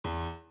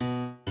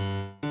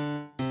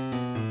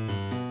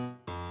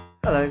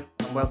Hello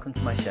and welcome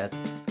to my shed.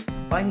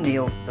 I'm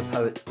Neil, the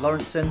poet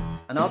Laurenson,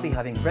 and I'll be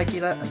having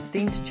regular and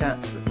themed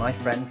chats with my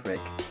friend Rick.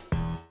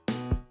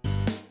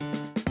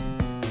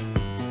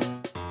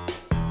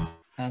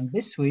 And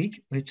this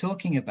week we're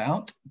talking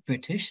about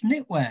British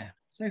knitwear.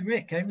 So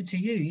Rick, over to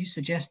you. You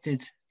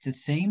suggested the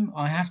theme.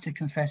 I have to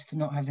confess to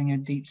not having a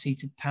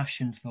deep-seated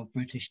passion for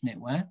British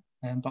knitwear,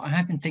 but I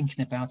have been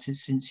thinking about it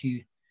since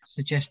you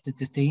suggested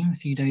the theme a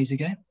few days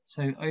ago.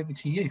 So over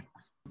to you.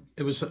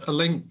 It was a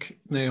link,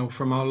 Neil,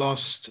 from our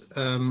last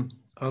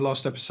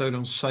episode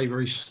on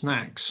savoury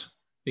snacks,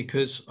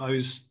 because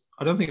I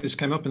don't think this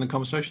came up in the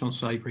conversation on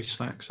savoury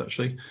snacks,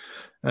 actually.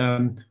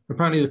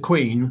 Apparently the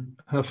Queen,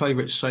 her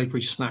favourite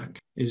savoury snack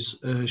is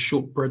a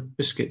shortbread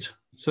biscuit.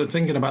 So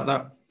thinking about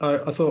that,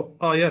 I thought,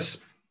 oh yes,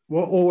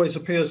 what always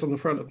appears on the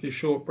front of your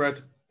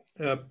shortbread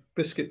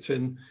biscuit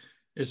tin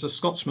is a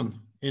Scotsman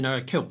in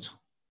a kilt,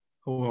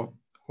 or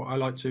what I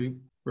like to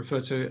refer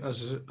to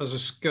as a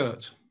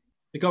skirt.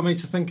 It got me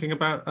to thinking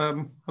about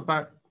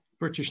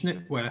British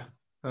knitwear,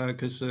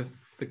 because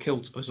the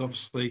kilt is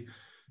obviously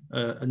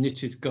a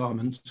knitted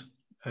garment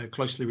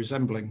closely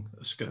resembling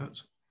a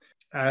skirt.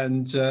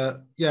 And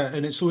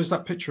and it's always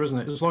that picture, isn't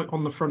it? It's like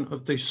on the front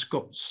of the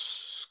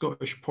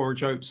Scottish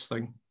porridge oats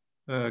thing,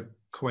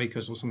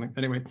 Quakers or something.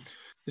 Anyway,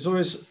 there's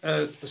always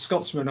a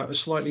Scotsman at a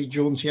slightly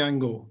jaunty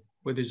angle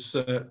with his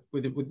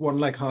with one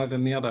leg higher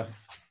than the other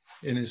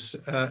in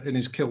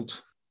his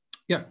kilt.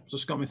 Yeah,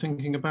 just got me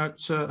thinking about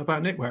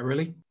knitwear.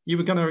 Really, you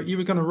were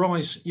gonna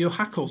rise your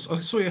hackles. I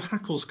saw your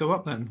hackles go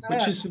up then,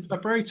 which is a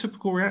very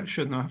typical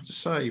reaction, I have to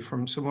say,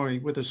 from somebody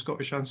with a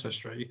Scottish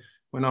ancestry.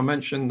 When I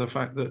mentioned the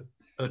fact that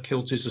a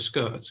kilt is a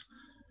skirt,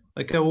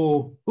 they go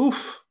all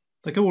oof.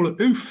 They go all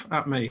oof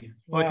at me,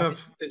 like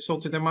I've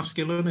insulted their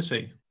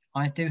masculinity.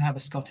 I do have a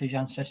Scottish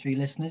ancestry,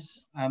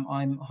 listeners.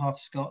 I'm half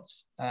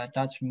Scots.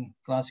 Dad's from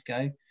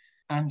Glasgow,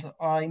 and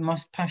I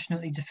must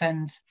passionately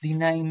defend the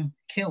name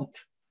kilt,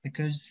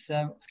 because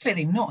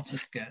clearly not a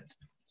skirt.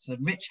 It's a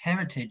rich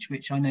heritage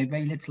which I know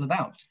very little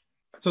about.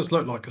 It does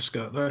look like a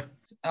skirt, though.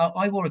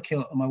 I wore a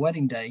kilt on my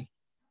wedding day.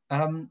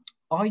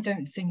 I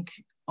don't think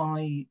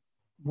I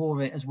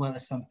wore it as well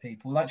as some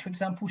people. Like, for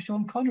example,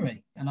 Sean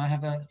Connery. And I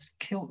have a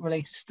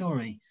kilt-related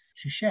story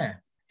to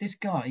share. This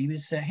guy, he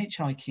was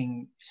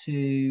hitchhiking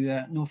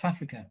to North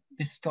Africa,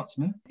 this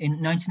Scotsman, in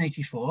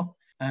 1984.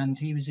 And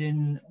he was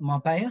in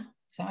Marbella.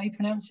 Is that how you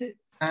pronounce it?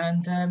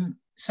 And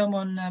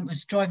someone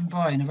was driving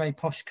by in a very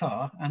posh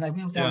car, and they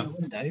wheeled down the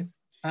window,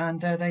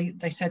 and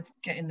they said,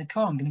 "Get in the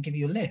car. I'm going to give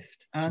you a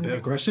lift." And it's a bit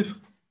aggressive.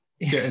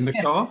 Get in the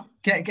car.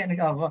 Get in the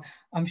car. Well,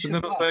 I'm sure.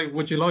 Did they not say,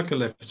 "Would you like a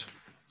lift?"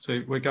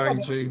 So we're going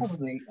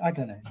probably. I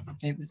don't know.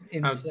 It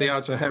was the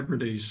Outer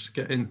Hebrides.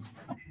 Get in.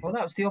 Well,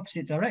 that was the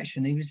opposite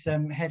direction. He was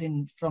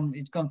heading from.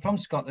 He'd gone from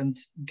Scotland,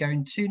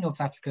 going to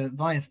North Africa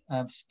via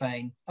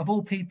Spain. Of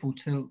all people,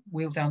 to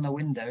wheel down the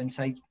window and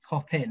say,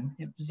 "Hop in."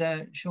 It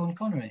was Sean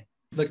Connery.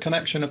 The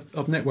connection of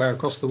knitwear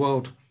across the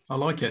world. I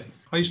like it.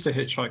 I used to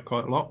hitchhike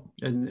quite a lot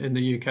in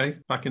the UK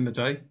back in the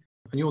day.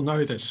 And you'll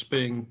know this,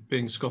 being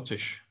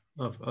Scottish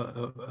of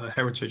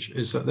heritage,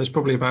 is that there's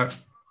probably about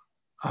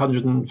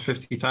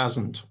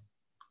 150,000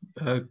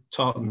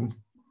 tartan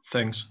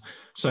things.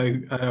 So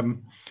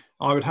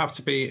I would have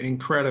to be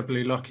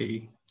incredibly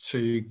lucky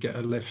to get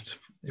a lift.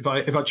 If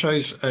I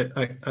chose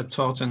a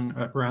tartan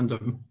at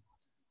random,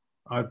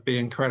 I'd be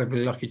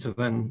incredibly lucky to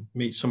then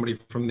meet somebody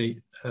from the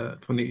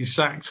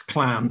exact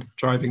clan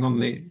driving on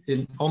the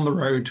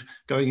road,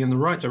 going in the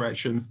right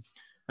direction,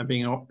 and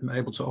being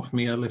able to offer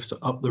me a lift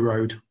up the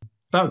road.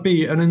 That would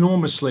be an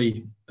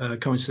enormously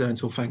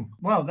coincidental thing.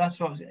 Well, that's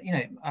what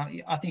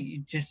I think you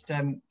just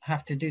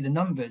have to do the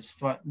numbers.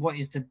 Right? What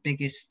is the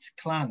biggest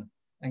clan,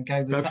 and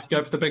go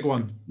for the big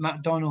one.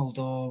 McDonald,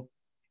 or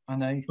I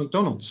know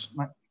McDonald's.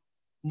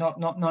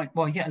 Not.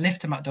 Well, you get a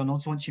lift to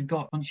McDonald's once you've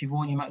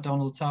worn your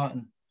McDonald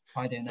tartan.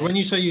 I don't know. When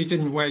you say you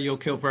didn't wear your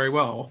kilt very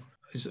well,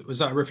 was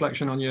that a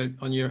reflection on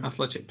your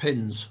athletic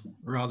pins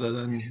rather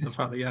than the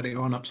fact that you had it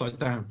on upside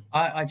down?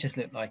 I just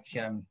look like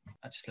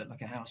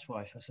a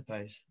housewife, I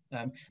suppose.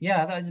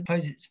 I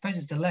suppose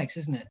it's the legs,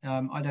 isn't it?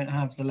 I don't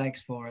have the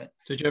legs for it.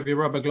 Did you have your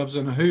rubber gloves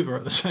and a Hoover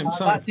at the same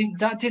time?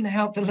 That didn't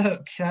help the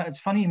look. It's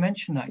funny you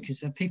mention that,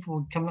 because people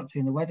would come up to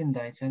you on the wedding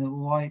day saying,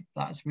 "Why?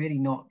 That's really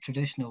not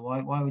traditional.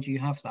 Why would you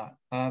have that?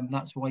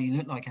 That's why you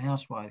look like a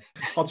housewife."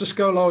 I'll just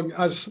go along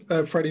as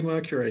Freddie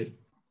Mercury.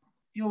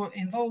 You're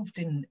involved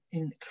in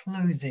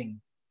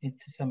clothing to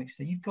some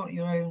extent. You've got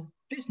your own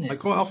business. I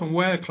quite often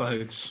wear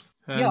clothes.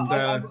 And,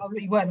 I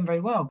really wear them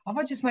very well. Have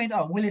I just made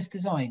up Willis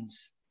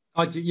Designs?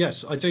 I do.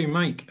 Yes, I do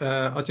make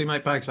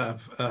bags out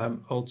of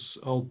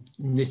old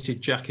knitted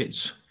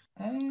jackets.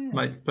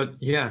 But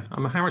yeah,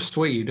 I'm a Harris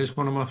tweed is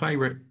one of my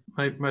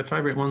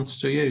favourite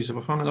ones to use. If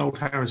I find an old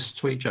Harris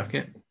tweed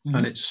jacket,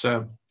 and it's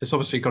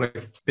obviously got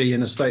to be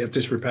in a state of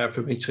disrepair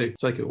for me to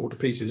take it all to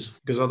pieces,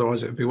 because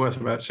otherwise it would be worth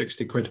about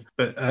 60 quid.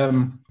 But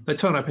they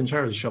turn up in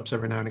charity shops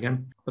every now and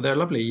again. But they're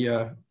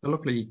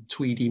lovely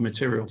tweedy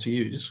material to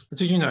use. But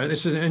did you know,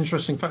 this is an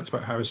interesting fact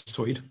about Harris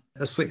tweed.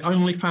 It's the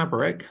only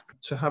fabric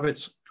to have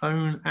its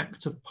own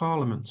Act of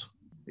Parliament.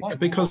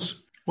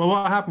 Because Well,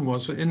 what happened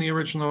was in the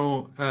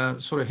original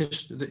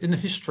in the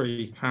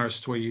history of Harris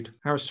Tweed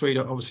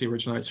obviously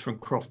originates from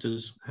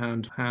crofters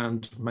and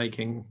hand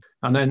making,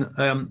 and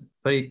then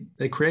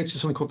they created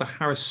something called the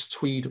Harris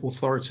Tweed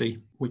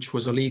Authority, which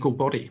was a legal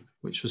body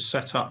which was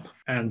set up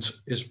and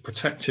is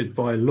protected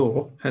by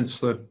law, hence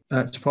the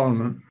Act of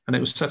Parliament, and it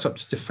was set up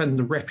to defend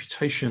the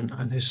reputation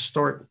and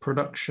historic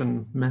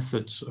production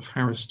methods of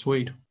Harris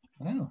Tweed.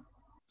 Wow.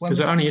 Because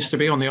it only used to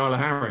be on the Isle of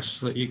Harris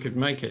that you could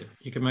make it.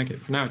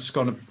 Now it's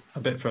gone a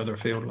bit further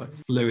afield, like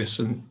Lewis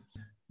and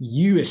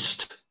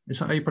Uist. Is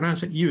that how you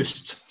pronounce it?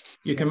 Uist.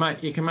 You can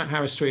make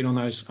Harris Tweed on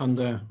those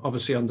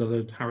obviously under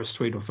the Harris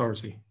Tweed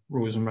Authority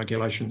rules and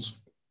regulations.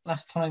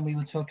 Last time we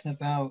were talking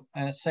about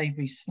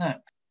savoury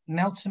snacks.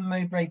 Melton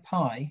Mowbray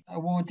pie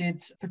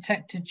awarded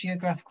protected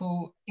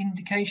geographical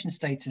indication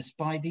status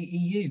by the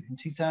EU in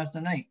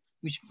 2008,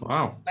 which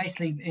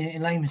basically,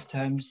 in layman's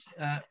terms,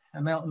 a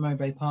Melton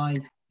Mowbray pie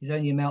is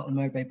only a Melton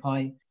Mowbray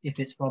pie if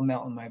it's from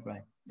Melton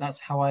Mowbray. That's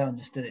how I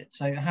understood it.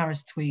 So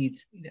Harris Tweed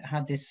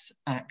had this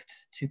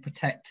act to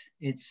protect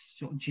its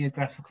sort of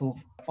geographical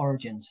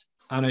origins.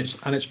 And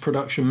its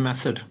production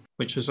method,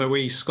 which is a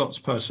wee Scots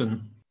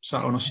person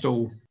sat on a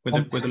stool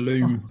with a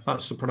loom.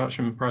 That's the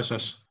production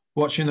process.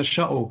 Watching the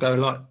shuttle go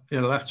like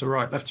left to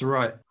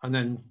right, and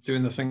then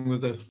doing the thing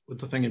with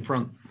the thing in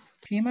front.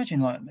 Can you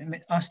imagine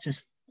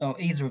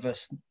either of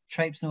us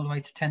traipsing all the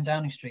way to 10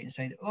 Downing Street and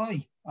saying,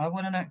 "Oi, I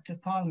want an Act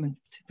of Parliament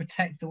to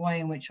protect the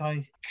way in which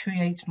I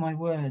create my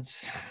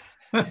words."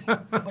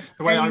 The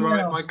way I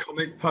write my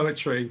comic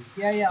poetry.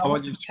 Yeah. I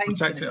want you to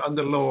protect it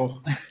under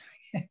law.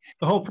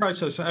 The whole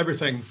process,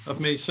 everything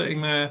of me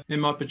sitting there in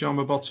my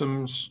pajama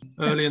bottoms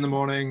early in the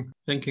morning,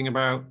 thinking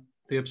about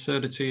the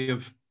absurdity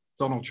of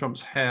Donald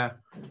Trump's hair,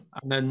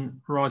 and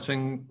then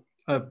writing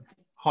a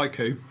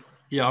haiku.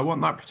 Yeah, I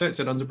want that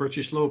protected under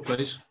British law,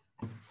 please.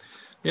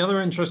 The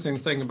other interesting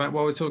thing about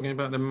while we're talking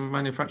about the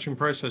manufacturing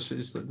process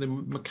is that the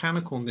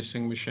mechanical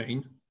knitting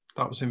machine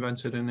that was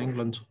invented in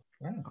England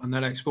and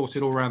then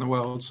exported all around the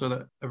world so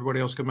that everybody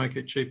else could make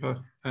it cheaper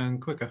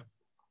and quicker.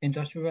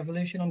 Industrial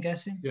Revolution, I'm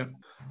guessing? Yeah,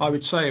 I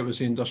would say it was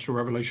the Industrial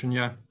Revolution,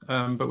 yeah,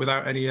 but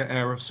without any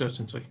air of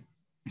certainty.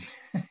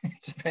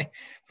 very,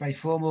 very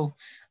formal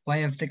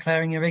way of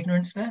declaring your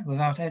ignorance there,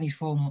 without any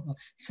formal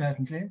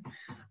certainty.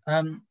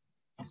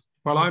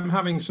 Well, I'm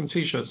having some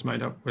T-shirts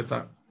made up with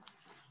that,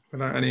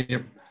 without any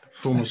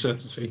formal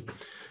certainty,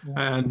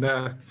 and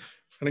I'm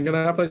going to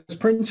have those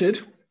printed,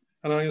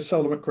 and I'm going to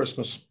sell them at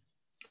Christmas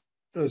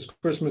as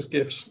Christmas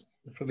gifts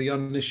for the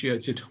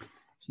uninitiated. So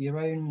your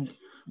own.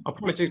 I'll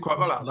probably do quite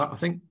well out of that. I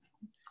think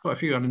quite a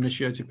few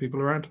uninitiated people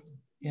around.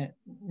 Yeah,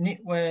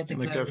 Knitwear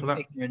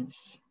declaring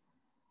ignorance.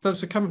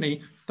 There's a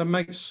company that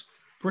makes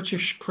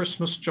British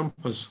Christmas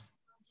jumpers.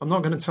 I'm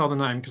not going to tell the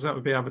name because that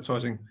would be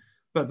advertising,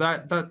 but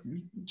that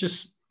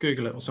just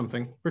Google it or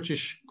something.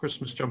 British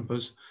Christmas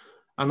jumpers,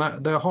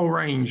 and their whole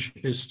range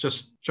is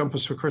just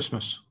jumpers for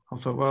Christmas. I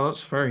thought, well,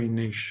 that's very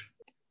niche.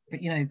 But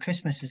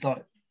Christmas is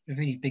like a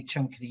really big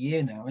chunk of the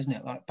year now, isn't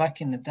it? Like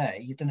back in the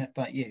day, I don't know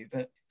about you,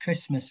 but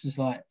Christmas was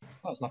like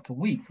a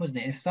week, wasn't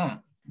it? If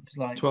that, it was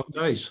like 12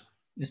 days.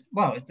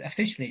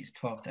 Officially it's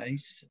 12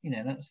 days.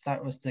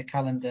 That was the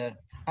calendar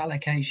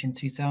allocation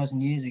 2,000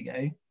 years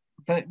ago.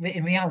 But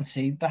in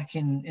reality, back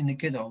in the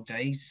good old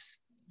days,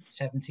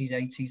 70s,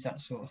 80s,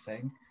 that sort of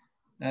thing,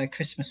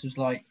 Christmas was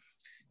like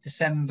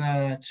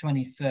December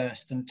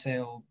 21st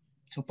until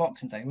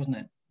Boxing Day, wasn't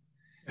it?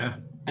 Yeah,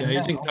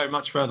 you didn't go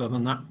much further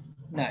than that.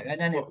 No,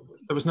 and then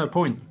there was no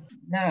point.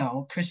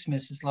 Now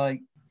Christmas is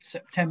like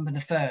September the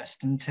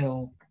 1st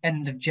until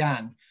end of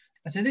Jan.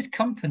 And so this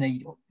company,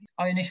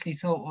 I initially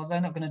thought, well, they're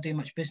not going to do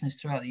much business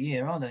throughout the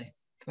year, are they?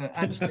 But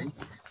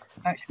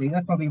actually,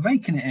 they're probably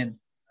raking it in.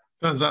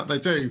 Turns out they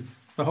do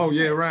the whole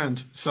year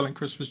round, selling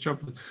Christmas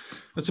jumpers.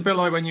 It's a bit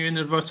like when you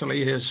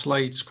inadvertently hear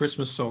Slade's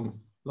Christmas song,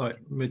 like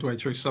midway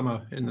through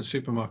summer in the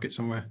supermarket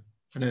somewhere.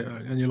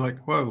 And you're like,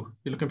 whoa,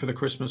 you're looking for the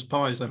Christmas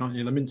pies then, aren't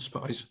you? The mince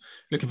pies.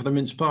 You're looking for the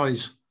mince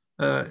pies.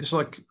 It's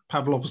like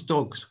Pavlov's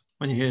dogs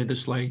when you hear the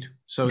Slade.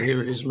 So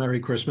here it is, Merry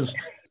Christmas.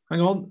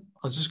 Hang on,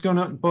 I was just going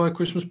out and buy a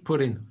Christmas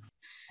pudding.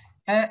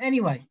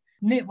 Anyway,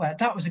 Knitwear,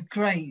 that was a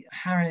great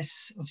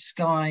Harris of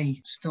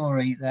Skye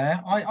story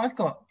there. I've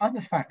got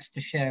other facts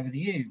to share with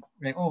you,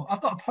 Rick. Oh,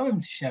 I've got a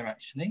poem to share,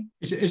 actually.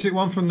 Is it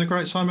one from the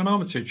great Simon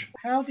Armitage?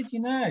 How did you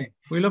know?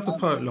 We love the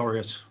poet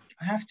laureate.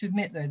 I have to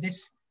admit, though,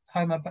 this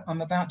poem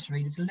I'm about to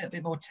read is a little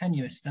bit more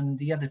tenuous than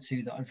the other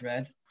two that I've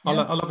read. Yeah?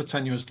 I love a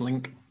tenuous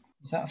link.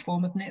 Is that a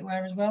form of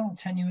knitwear as well? A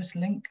tenuous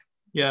link?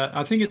 Yeah,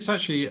 I think it's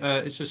actually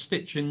it's a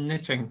stitch in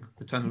knitting.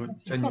 The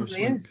tenuous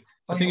link. Is.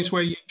 I think it's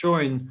where you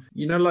join.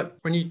 Like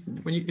when you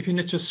if you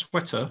knit a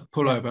sweater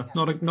pullover,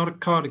 not a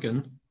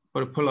cardigan,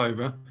 but a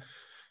pullover.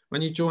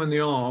 When you join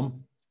the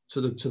arm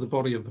to the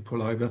body of the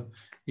pullover,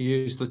 you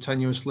use the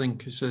tenuous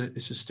link. It's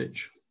a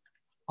stitch.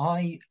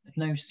 I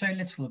know so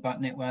little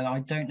about knitwear. I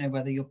don't know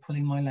whether you're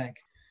pulling my leg.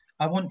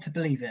 I want to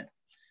believe it.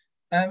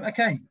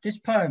 Okay, this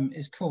poem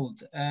is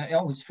called,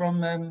 it's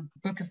from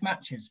Book of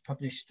Matches,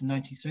 published in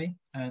 93.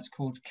 It's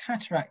called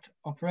Cataract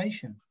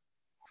Operation.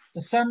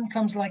 The sun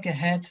comes like a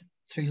head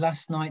through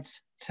last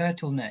night's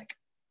turtleneck.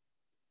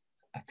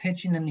 A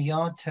pigeon in the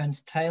yard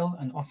turns tail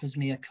and offers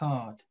me a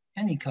card,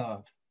 any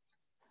card.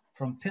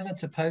 From pillar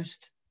to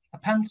post, a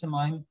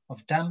pantomime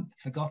of damp,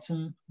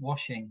 forgotten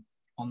washing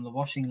on the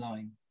washing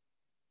line.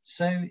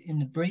 So in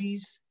the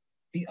breeze,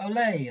 the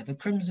olé of a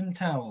crimson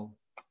towel,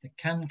 the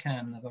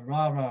can-can of a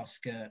rah-rah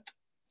skirt,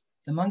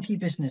 the monkey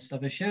business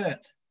of a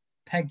shirt,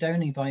 pegged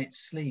only by its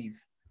sleeve,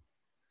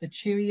 the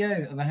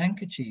cheerio of a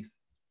handkerchief.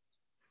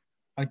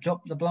 I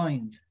drop the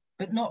blind,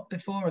 but not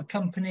before a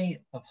company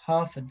of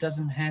half a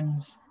dozen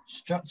hens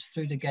struts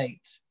through the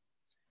gate,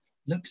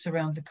 looks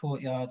around the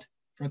courtyard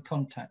for a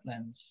contact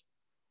lens.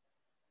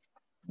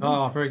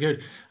 Ah, very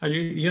good. And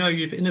you know,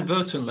 you've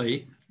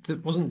inadvertently,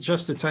 it wasn't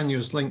just a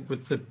tenuous link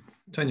with the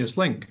tenuous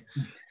link,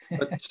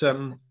 but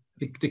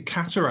the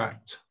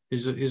cataract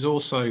is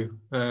also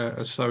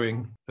a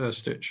sewing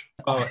stitch.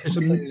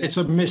 It's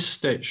a miss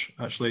stitch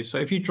actually. So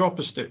if you drop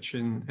a stitch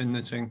in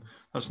knitting,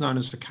 that's known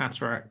as the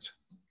cataract.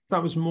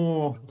 That was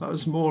more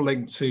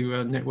linked to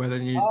knitwear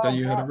than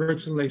you had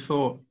originally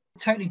thought.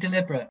 Totally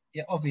deliberate,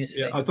 yeah,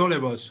 obviously. Yeah, I thought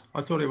it was.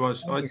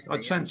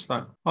 I'd sensed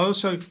that. I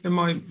also, in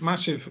my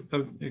massive,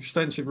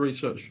 extensive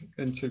research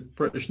into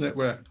British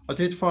knitwear, I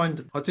did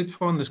find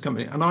this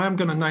company, and I am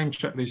going to name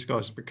check these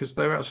guys because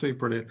they're absolutely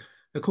brilliant.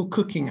 They're called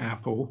Cooking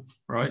Apple,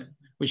 right?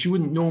 Which you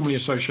wouldn't normally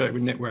associate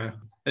with knitwear.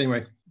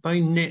 Anyway, they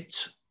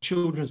knit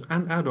children's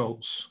and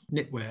adults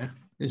knitwear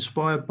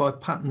inspired by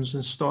patterns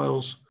and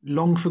styles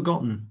long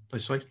forgotten. They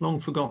say long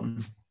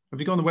forgotten. If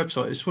you go on the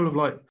website, it's full of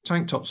like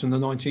tank tops in the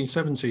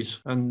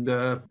 1970s and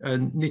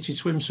knitted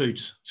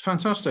swimsuits. It's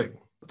fantastic.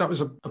 That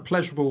was a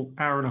pleasurable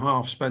hour and a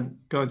half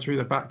spent going through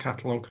the back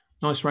catalogue.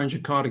 Nice range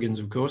of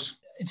cardigans, of course.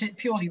 Is it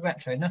purely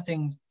retro?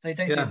 Nothing, they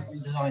don't do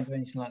designs or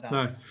anything like that?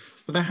 No,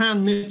 but they're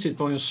hand knitted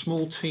by a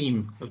small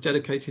team of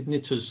dedicated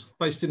knitters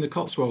based in the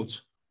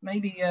Cotswolds.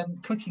 Maybe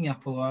Cooking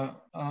Apple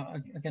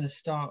are going to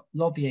start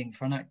lobbying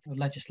for an act of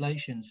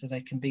legislation so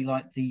they can be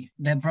like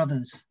their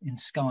brothers in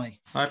Sky.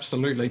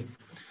 Absolutely.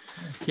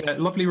 Yeah,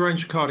 lovely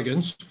range of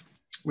cardigans,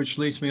 which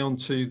leads me on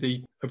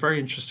to a very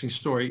interesting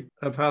story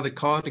of how the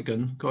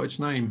cardigan got its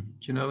name.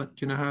 Do you know that?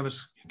 Do you know how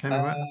this came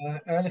about?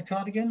 Earl of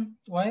Cardigan,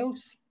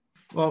 Wales?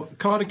 Well,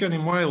 cardigan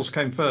in Wales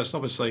came first,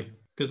 obviously,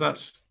 because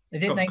that's... They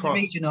did name the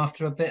region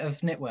after a bit of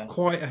knitwear.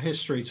 Quite a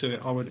history to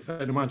it, I would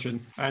imagine.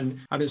 And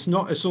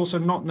it's also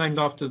not named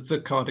after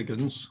the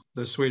Cardigans,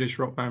 the Swedish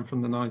rock band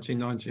from the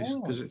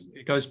 1990s, because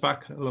it goes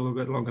back a little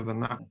bit longer than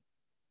that.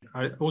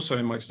 Also,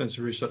 in my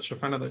extensive research, I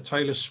found out that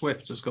Taylor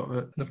Swift has got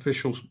an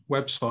official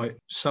website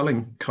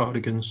selling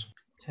cardigans.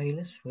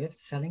 Taylor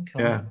Swift selling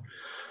cardigans? Yeah.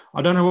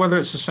 I don't know whether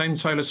it's the same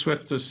Taylor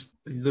Swift as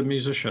the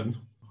musician.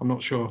 I'm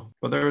not sure.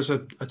 But there is a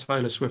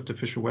Taylor Swift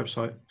official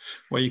website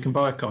where you can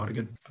buy a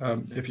cardigan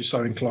if you're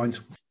so inclined.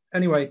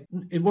 Anyway,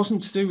 it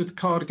wasn't to do with the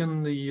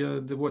cardigan,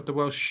 the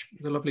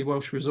lovely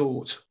Welsh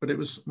resort, but it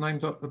was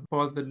named up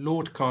by the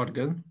Lord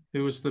Cardigan,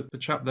 who was the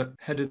chap that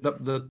headed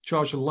up the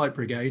charge of the Light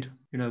Brigade,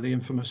 you know, the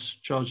infamous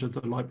charge of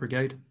the Light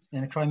Brigade.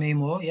 In the Crimean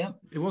War, yeah.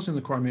 It was in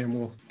the Crimean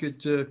War.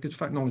 Good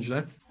fact knowledge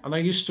there. And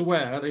they used to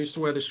wear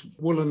this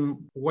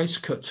woolen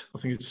waistcoat, I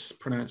think it's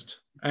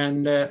pronounced,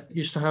 and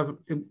used to have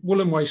a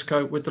woolen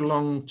waistcoat with the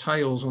long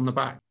tails on the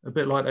back, a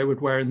bit like they would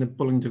wear in the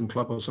Bullingdon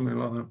Club or something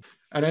like that.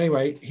 And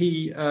anyway,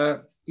 he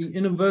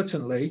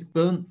inadvertently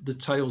burnt the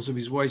tails of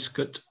his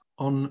waistcoat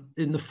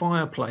in the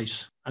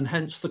fireplace, and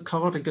hence the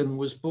cardigan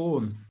was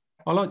born.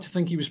 I like to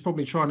think he was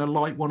probably trying to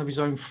light one of his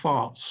own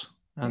farts,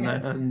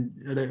 and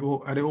it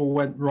all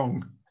went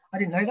wrong. I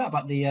didn't know that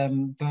about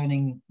the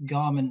burning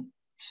garment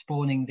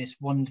spawning this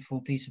wonderful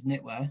piece of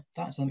knitwear.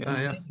 That's an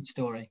amazing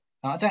story.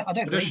 I don't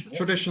believe it.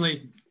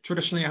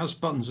 Traditionally, it has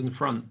buttons in the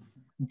front.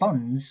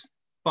 Buns?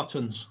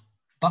 Buttons.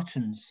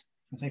 Buttons.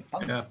 I say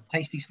buttons. Yeah.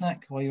 Tasty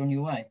snack while you're on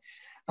your way.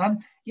 I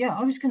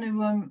was going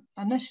to,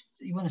 unless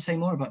you want to say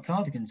more about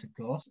cardigans, of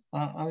course,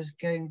 I was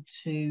going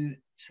to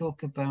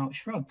talk about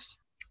shrugs.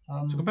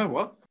 Talk about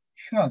what?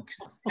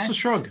 Shrugs. What's a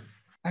shrug?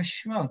 A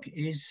shrug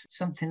is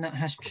something that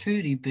has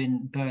truly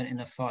been burnt in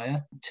a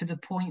fire to the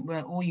point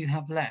where all you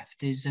have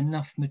left is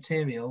enough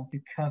material to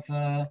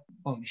cover,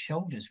 your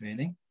shoulders,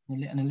 really,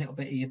 and a little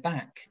bit of your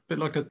back. A bit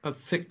like a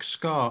thick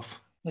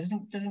scarf. It's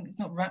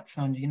not wrapped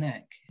around your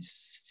neck. It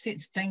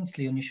sits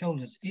daintily on your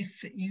shoulders.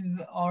 If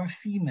you are a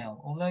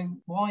female, although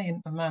why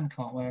a man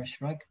can't wear a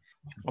shrug?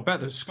 I bet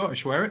the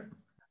Scottish wear it.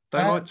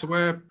 They like to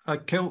wear a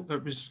kilt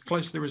that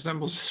closely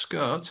resembles a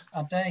skirt.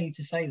 I dare you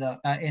to say that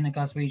in a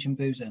Glaswegian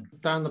boozer.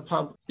 Down the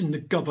pub in the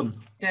Govan.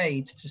 Dare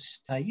you to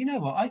say, you know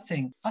what, I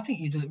think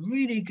you'd look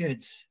really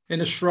good.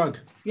 In a shrug.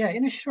 Yeah,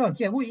 in a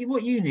shrug. Yeah, what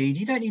you need,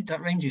 you don't need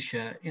that Ranger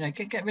shirt. You know,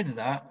 get rid of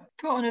that.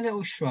 Put on a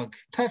little shrug.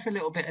 Perfect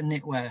little bit of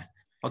knitwear.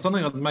 I don't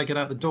think I'd make it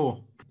out the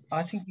door.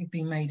 I think you'd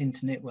be made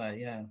into knitwear,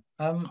 yeah.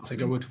 I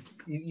think I would.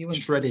 You would.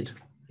 Shredded.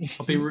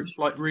 I'd be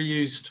like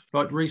reused,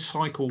 like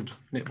recycled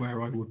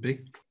knitwear, I would be.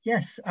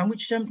 Yes, and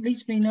which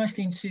leads me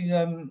nicely into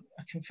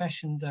a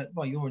confession that,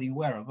 you're already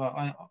aware of.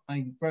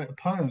 I wrote a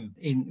poem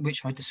in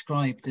which I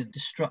described the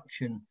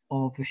destruction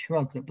of a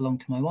shrug that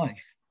belonged to my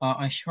wife.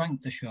 I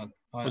shrank the shrug.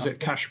 Was it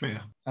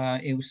cashmere?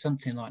 It was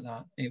something like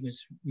that. It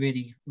was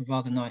really a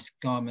rather nice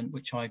garment,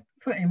 which I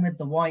put in with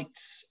the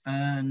whites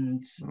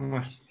and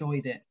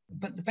enjoyed it.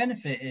 But the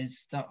benefit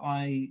is that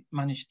I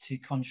managed to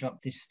conjure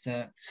up this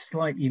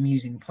slightly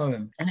amusing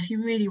poem. And if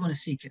you really want to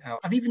seek it out,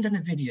 I've even done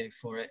a video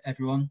for it,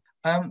 everyone.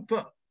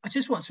 But I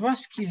just want to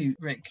ask you,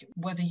 Rick,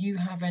 whether you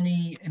have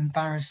any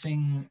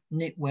embarrassing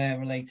knitwear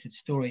related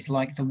stories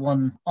like the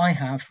one I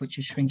have, which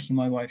is shrinking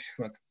my wife's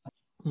rug.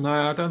 No,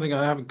 I don't think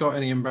I haven't got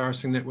any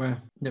embarrassing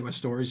knitwear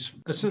stories.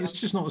 It's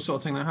just not the sort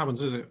of thing that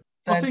happens, is it?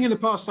 I think in the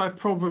past I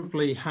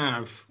probably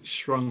have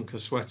shrunk a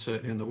sweater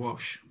in the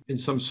wash in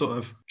some sort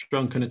of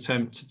drunken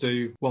attempt to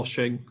do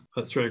washing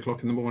at 3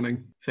 o'clock in the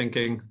morning,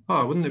 thinking,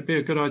 oh, wouldn't it be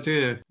a good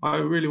idea? I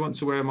really want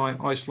to wear my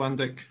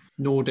Icelandic,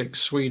 Nordic,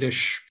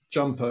 Swedish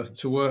jumper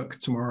to work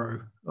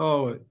tomorrow.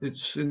 Oh,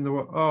 it's in the,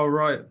 oh,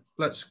 right,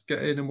 let's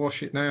get in and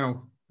wash it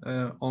now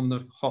on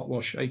the hot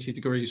wash, 80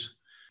 degrees.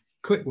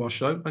 Quick wash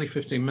though, only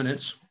 15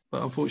 minutes,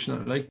 but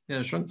unfortunately,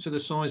 shrunk to the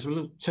size of a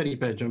little teddy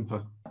bear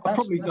jumper. I've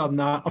probably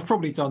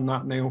done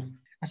that, Neil.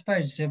 I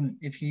suppose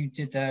if you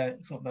did a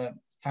sort of a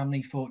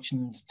family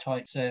fortunes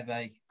type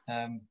survey,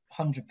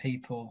 100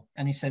 people,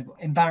 and he said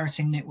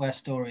embarrassing knitwear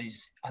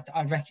stories,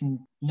 I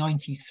reckon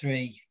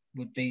 93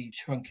 would be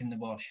shrunk in the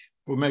wash.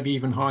 Or maybe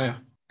even higher.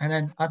 And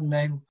then, I don't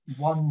know,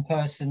 one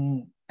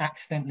person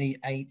accidentally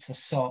ate a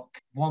sock,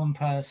 one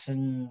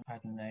person, I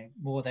don't know,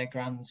 wore their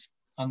grand's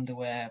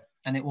underwear,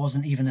 and it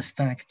wasn't even a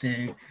stag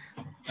do.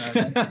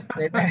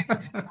 They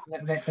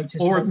just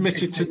or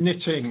admitted to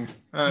knitting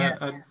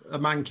a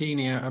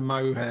mankini, a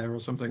mohair or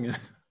something.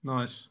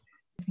 Nice.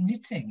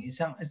 Knitting, is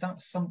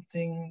that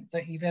something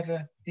that you've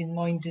ever been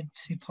minded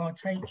to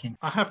partake in?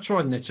 I have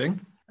tried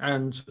knitting,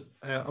 and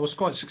I was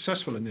quite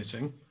successful in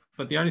knitting,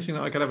 but the only thing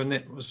that I could ever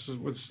knit was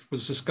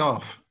a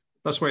scarf.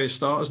 That's where you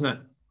start, isn't it?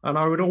 And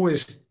I would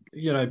always,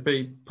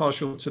 be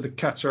partial to the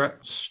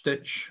cataract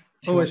stitch.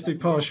 Sure, always be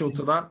partial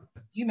to that.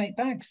 You make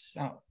bags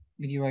out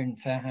with your own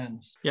fair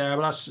hands. Yeah,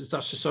 but that's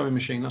a sewing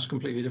machine. That's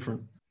completely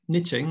different.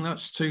 Knitting,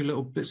 that's 2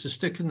 little bits of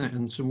stick, isn't it,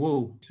 and some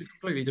wool. It's a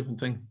completely different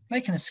thing.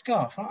 Making a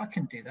scarf, I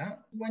couldn't do that.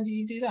 When did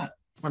you do that?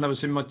 When I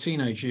was in my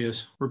teenage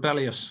years.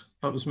 Rebellious.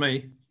 That was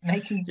me.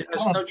 Making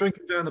scarf. No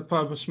drinking down the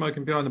pub and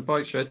smoking behind the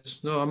bike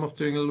sheds. No, I'm off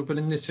doing a little bit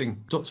of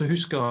knitting. Doctor Who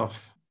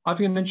scarf. I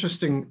think an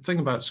interesting thing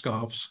about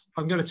scarves.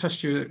 I'm going to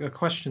test you a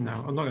question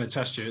now. I'm not going to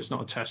test you. It's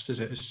not a test, is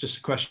it? It's just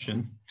a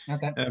question.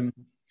 Okay.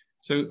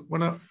 So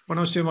when I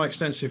was doing my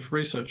extensive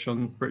research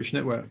on British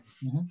knitwear,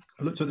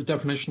 I looked at the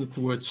definition of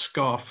the word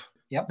scarf.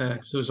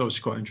 Yep. So I was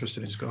obviously quite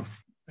interested in scarf.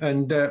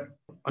 And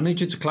I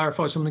need you to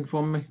clarify something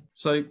for me.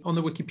 So on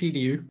the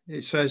Wikipedia,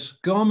 it says,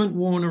 garment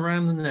worn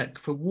around the neck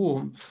for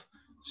warmth,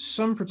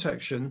 sun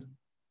protection,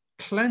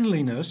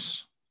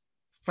 cleanliness,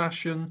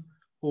 fashion,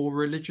 or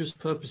religious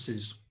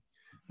purposes.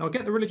 Now, I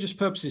get the religious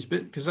purposes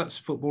bit because that's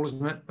football,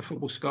 isn't it? A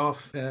football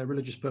scarf,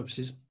 religious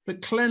purposes.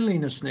 But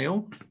cleanliness,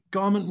 Neil,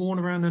 garment worn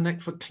around the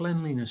neck for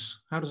cleanliness.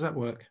 How does that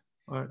work?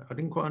 I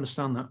didn't quite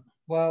understand that.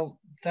 Well,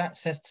 that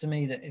says to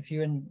me that if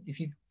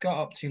you've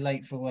got up too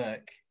late for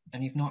work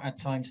and you've not had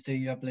time to do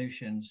your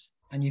ablutions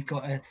and you've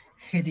got a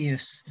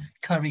hideous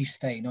curry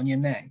stain on your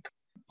neck,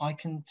 I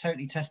can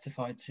totally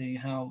testify to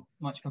how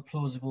much of a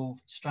plausible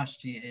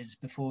strategy it is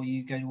before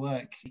you go to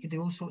work. You can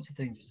do all sorts of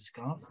things with a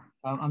scarf.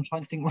 I'm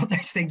trying to think what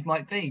those things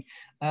might be.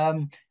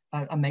 A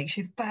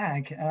makeshift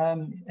bag,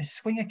 a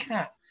swinger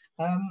cap.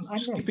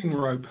 Skipping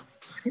rope.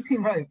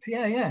 Skipping rope,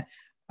 yeah.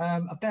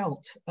 A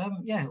belt,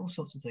 all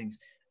sorts of things.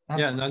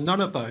 None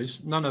of those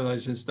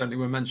incidentally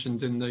were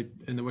mentioned in the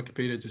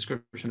Wikipedia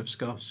description of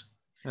scarves.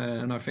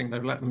 And I think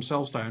they've let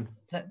themselves down.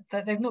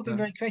 They've not been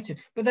very creative.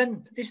 But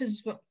then this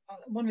is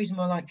one reason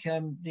why I like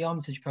the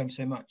Armitage poem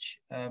so much.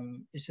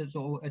 It's a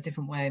sort of a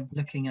different way of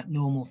looking at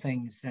normal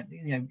things. That,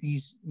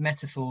 use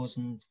metaphors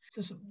and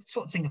just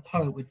sort of thing a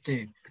poet would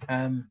do.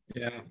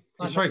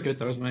 He's very good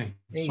though, isn't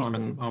he?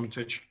 Simon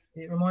Armitage.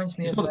 It reminds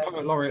me he's not the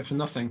poet laureate for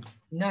nothing.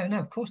 No,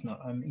 of course not.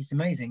 He's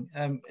amazing.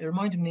 It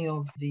reminded me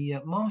of the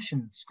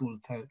Martian School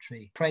of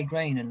Poetry, Craig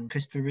Raine and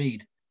Christopher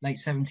Reid. Late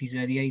 70s,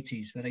 early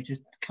 80s, where they just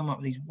come up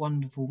with these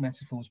wonderful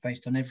metaphors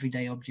based on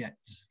everyday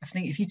objects. I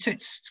think if you took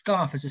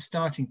scarf as a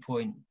starting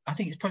point, I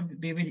think it's probably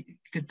be a really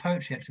good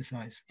poetry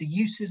exercise. The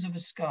uses of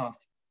a scarf,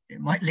 it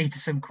might lead to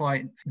some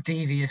quite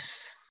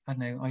devious,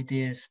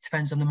 ideas.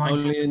 Depends on the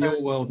mindset. Only in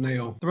your world,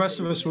 Neil. The rest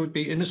of us would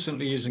be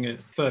innocently using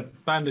it for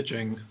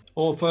bandaging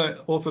or for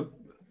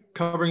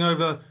covering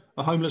over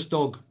a homeless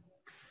dog.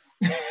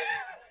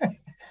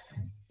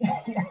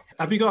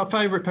 Have you got a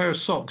favourite pair of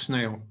socks,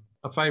 Neil?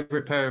 A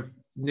favourite pair of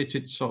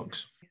knitted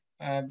socks?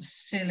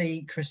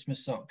 Silly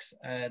Christmas socks.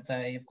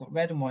 They've got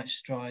red and white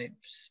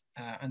stripes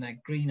and they're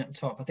green at the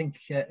top. I think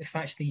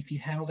if you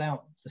held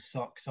out the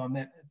sock, so I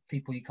met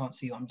people, you can't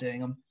see what I'm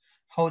doing. I'm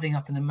holding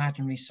up an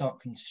imaginary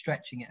sock and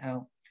stretching it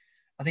out.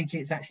 I think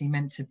it's actually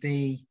meant to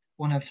be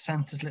one of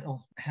Santa's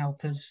little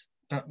helpers,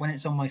 but when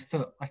it's on my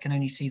foot, I can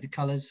only see the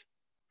colours.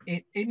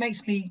 It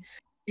makes me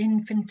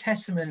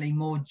infinitesimally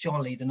more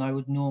jolly than I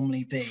would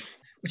normally be,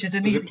 which is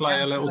Does it play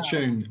a little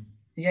tune?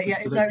 Yeah,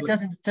 yeah. No,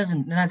 it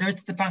doesn't. No,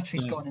 the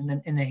battery's gone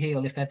in the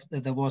heel if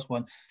there was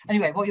one.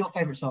 Anyway, what are your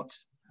favourite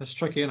socks? That's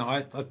tricky,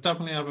 I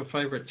definitely have a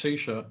favourite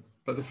T-shirt,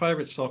 but the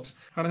favourite socks,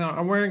 I don't know.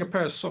 I'm wearing a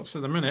pair of socks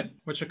at the minute,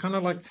 which are kind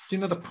of like, do you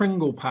know the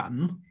Pringle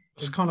pattern?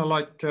 It's kind of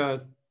like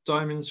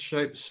diamond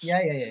shapes.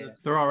 Yeah.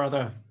 There are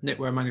other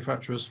knitwear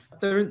manufacturers.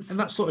 They're in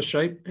that sort of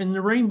shape in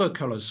the rainbow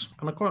colours,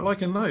 and I quite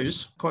like in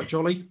those. Quite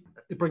jolly.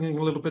 They're bringing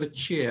a little bit of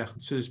cheer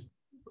to this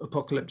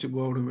apocalyptic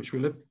world in which we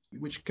live,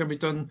 which can be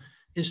done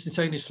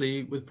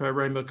instantaneously with a pair of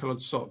rainbow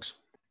coloured socks.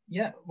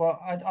 Yeah, well,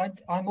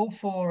 I'm all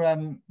for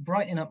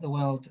brightening up the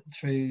world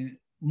through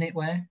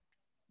knitwear.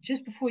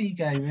 Just before you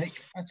go,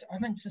 Rick, I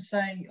meant to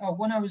say,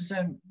 when I was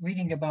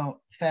reading about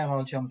Fair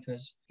Isle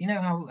jumpers, you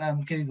know how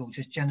Google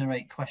just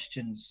generate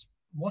questions.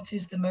 What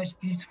is the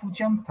most beautiful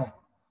jumper?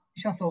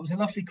 Which I thought was a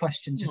lovely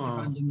question just to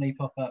randomly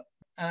pop up.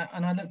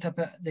 And I looked up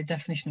at the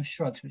definition of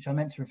shrugs, which I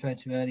meant to refer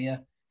to earlier.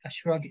 A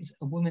shrug is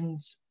a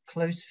woman's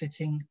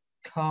close-fitting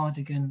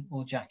cardigan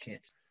or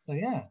jacket. So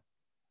yeah,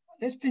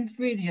 it's been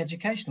really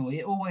educational.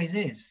 It always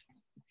is.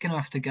 Gonna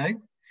have to go.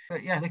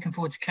 But yeah, looking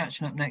forward to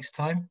catching up next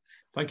time.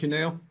 Thank you,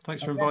 Neil.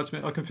 Thanks for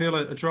inviting me. I can feel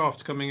a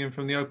draft coming in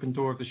from the open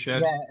door of the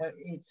shed. Yeah,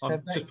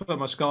 I've just put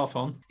my scarf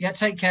on. Yeah,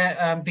 take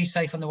care. Be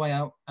safe on the way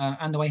out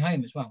and the way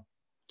home as well.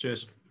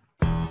 Cheers.